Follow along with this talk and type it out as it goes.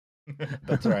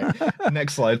That's right.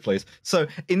 Next slide, please. So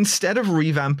instead of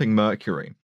revamping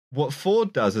Mercury, what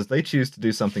Ford does is they choose to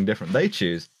do something different. They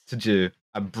choose to do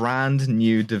a brand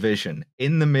new division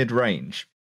in the mid-range.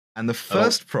 And the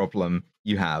first problem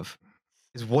you have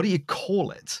is, what do you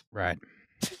call it? Right.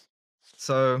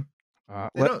 So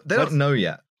they don't know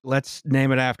yet. Let's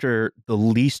name it after the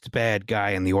least bad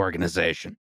guy in the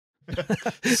organization.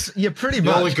 Yeah, pretty The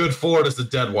much. only good Ford is the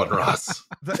dead one, Ross.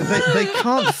 They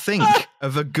can't think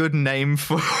of a good name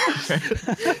for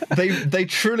it. They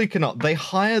truly cannot. They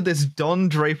hire this Don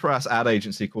Draper-ass ad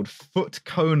agency called Foot,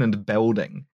 Cone, and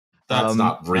Belding. That's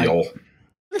not real.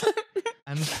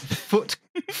 And Foot,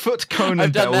 Cone, and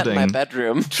I've done Belding. that in my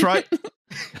bedroom.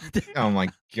 Oh my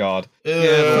god. Ew.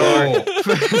 Yeah,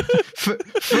 Foot,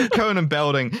 Cone, and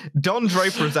Belding. Don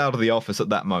Draper is out of the office at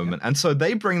that moment, and so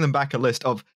they bring them back a list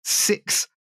of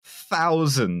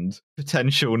 6,000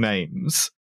 potential names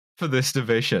for this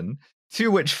division,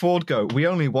 to which Ford go, we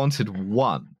only wanted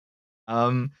one.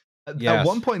 At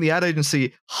one point, the ad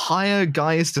agency hire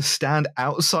guys to stand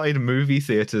outside movie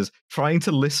theaters trying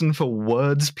to listen for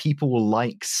words people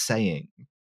like saying.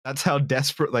 That's how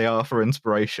desperate they are for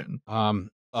inspiration. I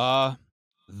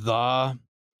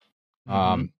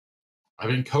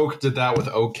mean, Coke did that with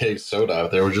OK Soda.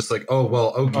 They were just like, oh,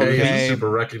 well, OK is a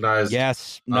super recognized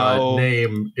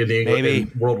name in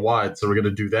England worldwide, so we're going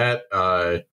to do that.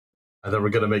 And then we're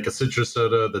going to make a citrus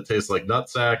soda that tastes like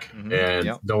nutsack,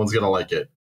 and no one's going to like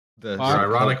it. The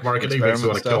ironic marketing makes me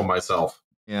want to kill myself.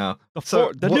 Yeah.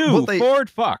 The new Ford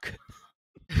fuck.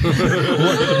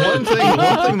 one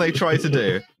thing they try to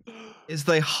do is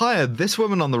they hired this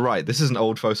woman on the right. This is an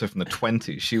old photo from the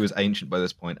 20s. She was ancient by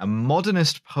this point. A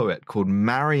modernist poet called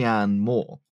Marianne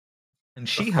Moore. And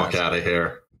she has out of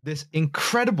here. This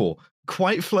incredible,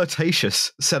 quite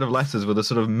flirtatious set of letters with a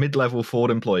sort of mid-level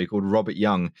Ford employee called Robert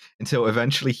Young, until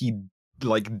eventually he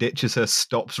ditches her,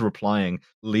 stops replying,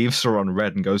 leaves her on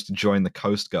red, and goes to join the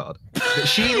Coast Guard. But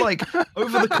she,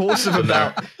 over the course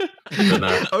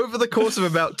of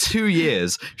about 2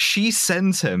 years, she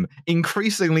sends him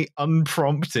increasingly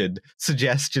unprompted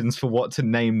suggestions for what to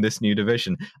name this new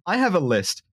division. I have a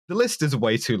list. The list is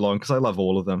way too long because I love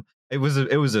all of them. It was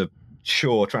a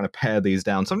chore trying to pare these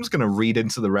down, so I'm just going to read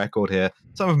into the record here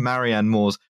some of Marianne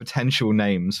Moore's potential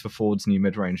names for Ford's new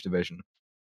mid-range division.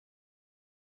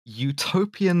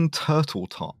 Utopian Turtle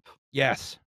Top.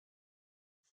 Yes.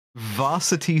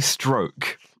 Varsity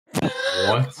Stroke.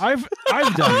 What? I've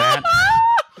done that.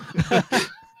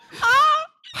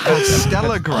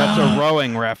 Pastellagram. That's a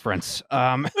rowing reference.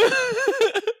 Ross,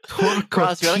 you want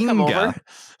to come over?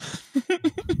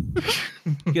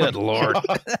 Good lord.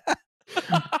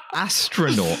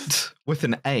 Astronaut with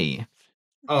an A.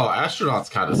 Oh, astronaut's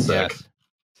kind of sick. Yes.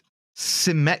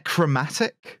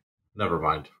 Symmetromatic. Never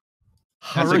mind.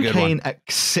 Hurricane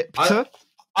Acceptor.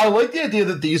 I like the idea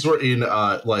that these were in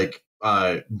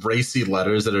racy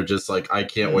letters that are just like, I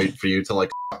can't wait for you to fuck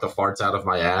the farts out of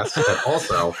my ass. And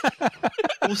also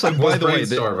by the way,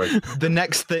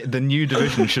 the new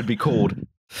division should be called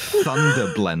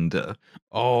Thunder Blender.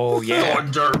 Oh yeah,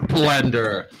 Thunder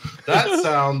Blender. That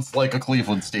sounds like a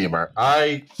Cleveland steamer.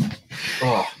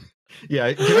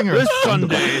 Yeah, giving her this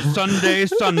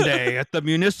Sunday at the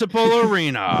Municipal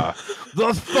Arena,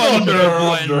 the Thunder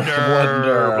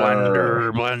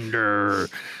Blender.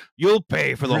 You'll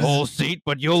pay for the whole seat,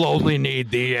 but you'll only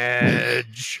need the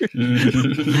edge.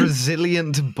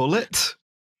 Resilient Bullet,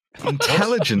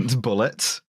 Intelligent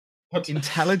Bullet,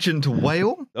 Intelligent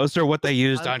Whale. Those are what they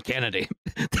used on Kennedy.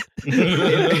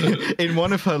 in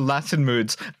one of her Latin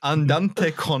moods,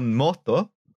 Andante con moto,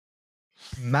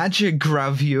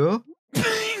 Magigravure,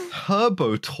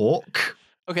 Turbo Talk.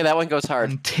 Okay, that one goes hard.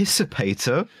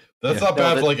 Anticipator. That's not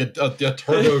bad for a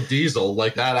turbo diesel.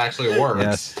 That actually works.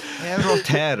 Yes.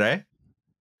 Aeroterre.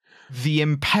 The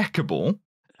Impeccable.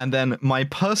 And then my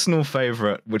personal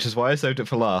favorite, which is why I saved it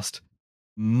for last,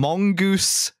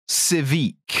 Mongoose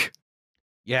Civique.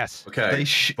 Yes. Okay.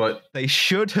 They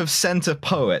should have sent a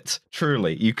poet,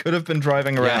 truly. You could have been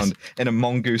driving around in a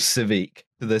Mongoose Civique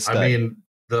to this day. I mean,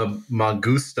 the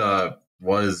Mongusta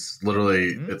was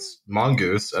literally, it's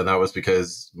mongoose, and that was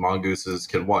because mongooses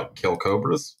can what? Kill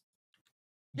cobras?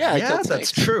 Yeah,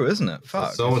 that's true, isn't it?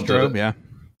 Fuck. Someone did it. Yeah.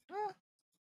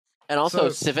 And also,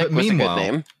 Civic was a good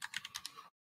name.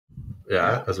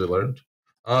 Yeah, as we learned.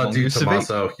 Di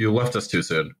Tommaso, you left us too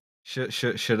soon.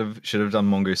 Should have done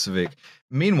Mongoose Civic.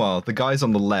 Meanwhile, the guys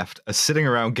on the left are sitting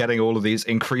around getting all of these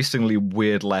increasingly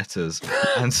weird letters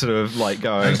and sort of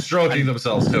going and stroking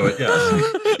themselves to it. Yes,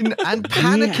 and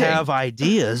panicking. We have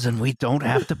ideas, and we don't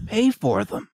have to pay for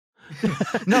them.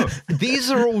 No, these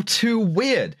are all too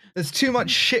weird. There's too much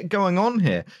shit going on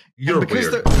here. You're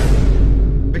weird.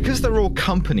 they're all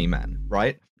company men,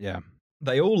 right? Yeah.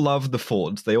 They all love the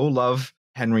Fords. They all love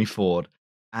Henry Ford.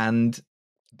 But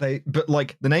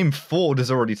like the name Ford is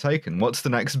already taken. What's the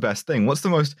next best thing? What's the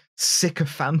most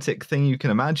sycophantic thing you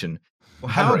can imagine?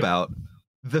 Well, how about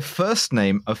the first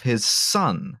name of his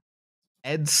son,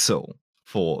 Edsel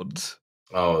Ford?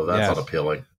 Oh, that's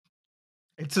unappealing.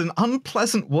 It's an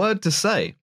unpleasant word to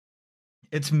say.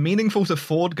 It's meaningful to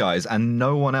Ford guys and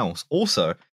no one else.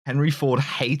 Also, Henry Ford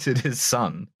hated his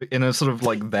son in a sort of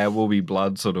like there will be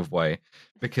blood sort of way,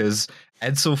 because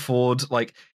Edsel Ford,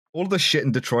 like all the shit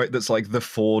in Detroit that's like the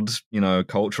Ford,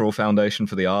 cultural foundation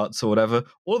for the arts or whatever,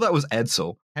 all of that was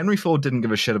Edsel. Henry Ford didn't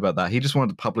give a shit about that. He just wanted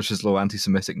to publish his little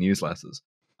anti-Semitic newsletters.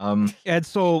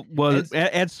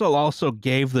 Edsel also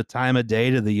gave the time of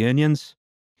day to the unions.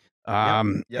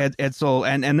 Edsel,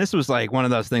 and this was like one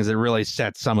of those things that really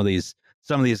set some of these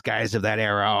guys of that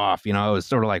era off. It was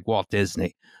sort of like Walt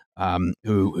Disney,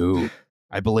 who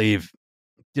I believe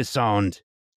disowned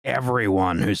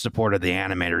everyone who supported the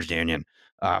animators union.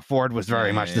 Ford was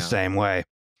very much the same way,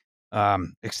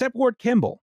 except Ward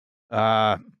Kimball.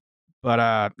 But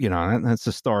that's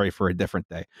a story for a different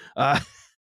day.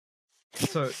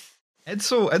 So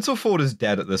Edsel Ford is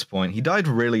dead at this point. He died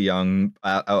really young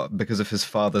because of his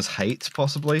father's hate,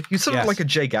 possibly. He's sort of like a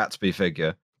Jay Gatsby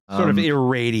figure. Sort of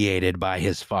irradiated by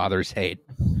his father's hate.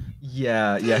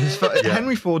 Yeah.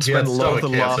 Henry Ford spent a lot of the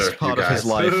last part of his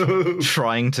life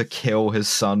trying to kill his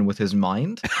son with his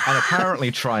mind, and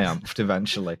apparently triumphed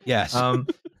eventually. Yes.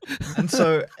 And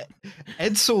so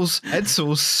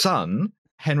Edsel's son,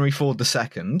 Henry Ford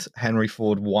II, Henry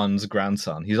Ford I's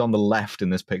grandson, he's on the left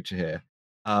in this picture here.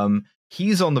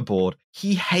 He's on the board.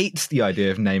 He hates the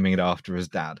idea of naming it after his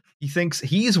dad. He thinks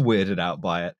he's weirded out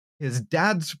by it. He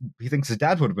thinks his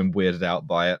dad would have been weirded out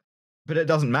by it, but it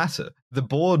doesn't matter. The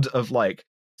board of like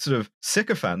sort of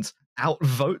sycophants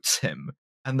outvotes him,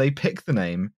 and they pick the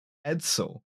name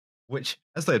Edsel, which,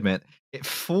 as they admit, it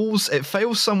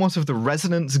fails somewhat of the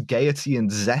resonance, gaiety,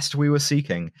 and zest we were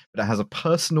seeking, but it has a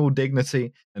personal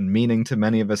dignity and meaning to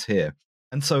many of us here.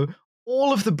 And so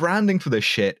all of the branding for this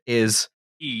shit is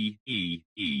complete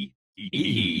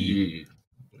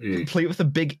with a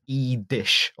big E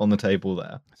dish on the table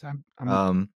there. So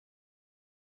I'm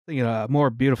thinking more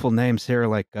beautiful names here,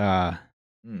 like no,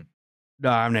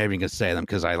 I'm not even gonna say them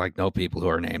because I know people who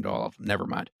are named all of them. Never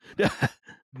mind.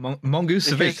 Mongoose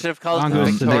Civic. Should have called it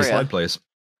Victoria. Next slide, please.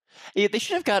 Yeah, they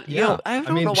should have got. I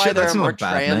don't know why there are more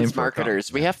trans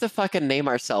marketers. We have to fucking name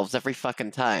ourselves every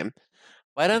fucking time.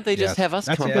 Why don't they just have us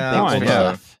come up with names for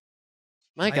stuff?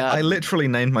 My God. I literally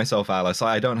named myself Alice.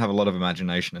 I don't have a lot of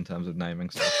imagination in terms of naming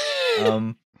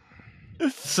stuff.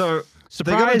 So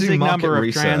surprising number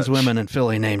of trans women in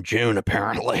Philly named June,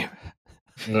 apparently.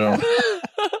 No.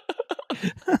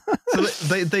 So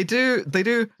they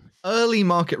do early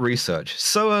market research.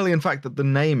 So early, in fact, that the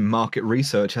name market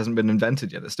research hasn't been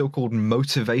invented yet. It's still called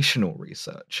motivational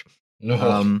research.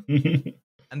 No.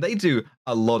 And they do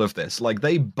a lot of this. Like,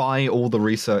 they buy all the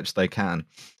research they can.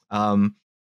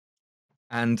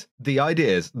 And the idea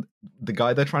is, the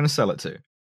guy they're trying to sell it to,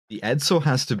 the Edsel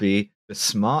has to be the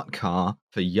smart car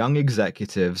for young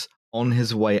executives on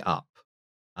his way up.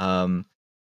 The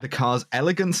car's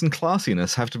elegance and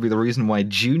classiness have to be the reason why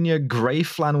junior grey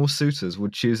flannel suitors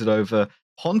would choose it over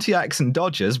Pontiacs and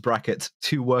Dodgers, brackets,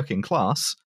 too working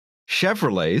class,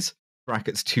 Chevrolets,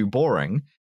 brackets, too boring,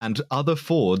 and other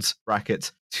Fords,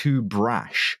 brackets, too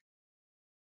brash.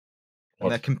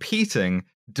 And they're competing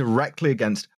directly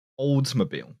against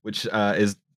Oldsmobile, which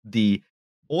is the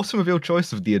automobile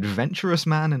choice of the adventurous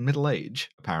man in middle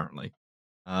age, apparently.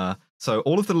 So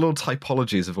all of the little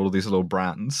typologies of all of these little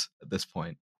brands at this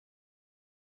point.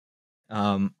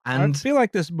 And I feel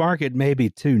like this market may be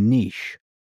too niche.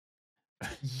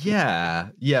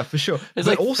 Yeah, for sure. There's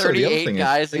like also 38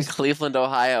 guys in Cleveland,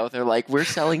 Ohio. They're like, we're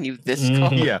selling you this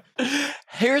car. Yeah.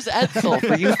 Here's Edsel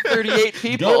for you 38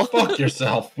 people. Go fuck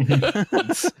yourself.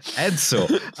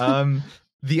 Edsel.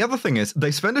 The other thing is, they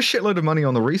spend a shitload of money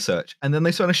on the research, and then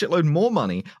they spend a shitload more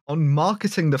money on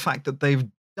marketing the fact that they've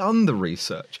done the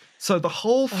research. So the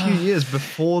whole few years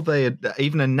before they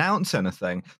even announce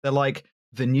anything, they're like,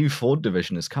 the new Ford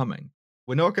division is coming.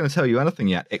 We're not going to tell you anything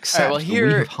yet, except that we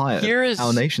have hired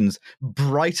our nation's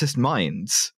brightest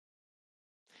minds.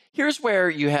 Here's where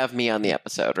you have me on the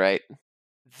episode, right?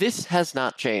 This has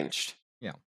not changed.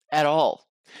 Yeah. At all.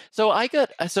 So I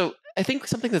think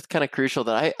something that's kind of crucial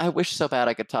that I wish so bad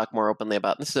I could talk more openly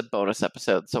about. This is a bonus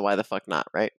episode, so why the fuck not,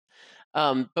 right?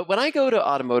 But when I go to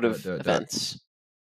automotive events,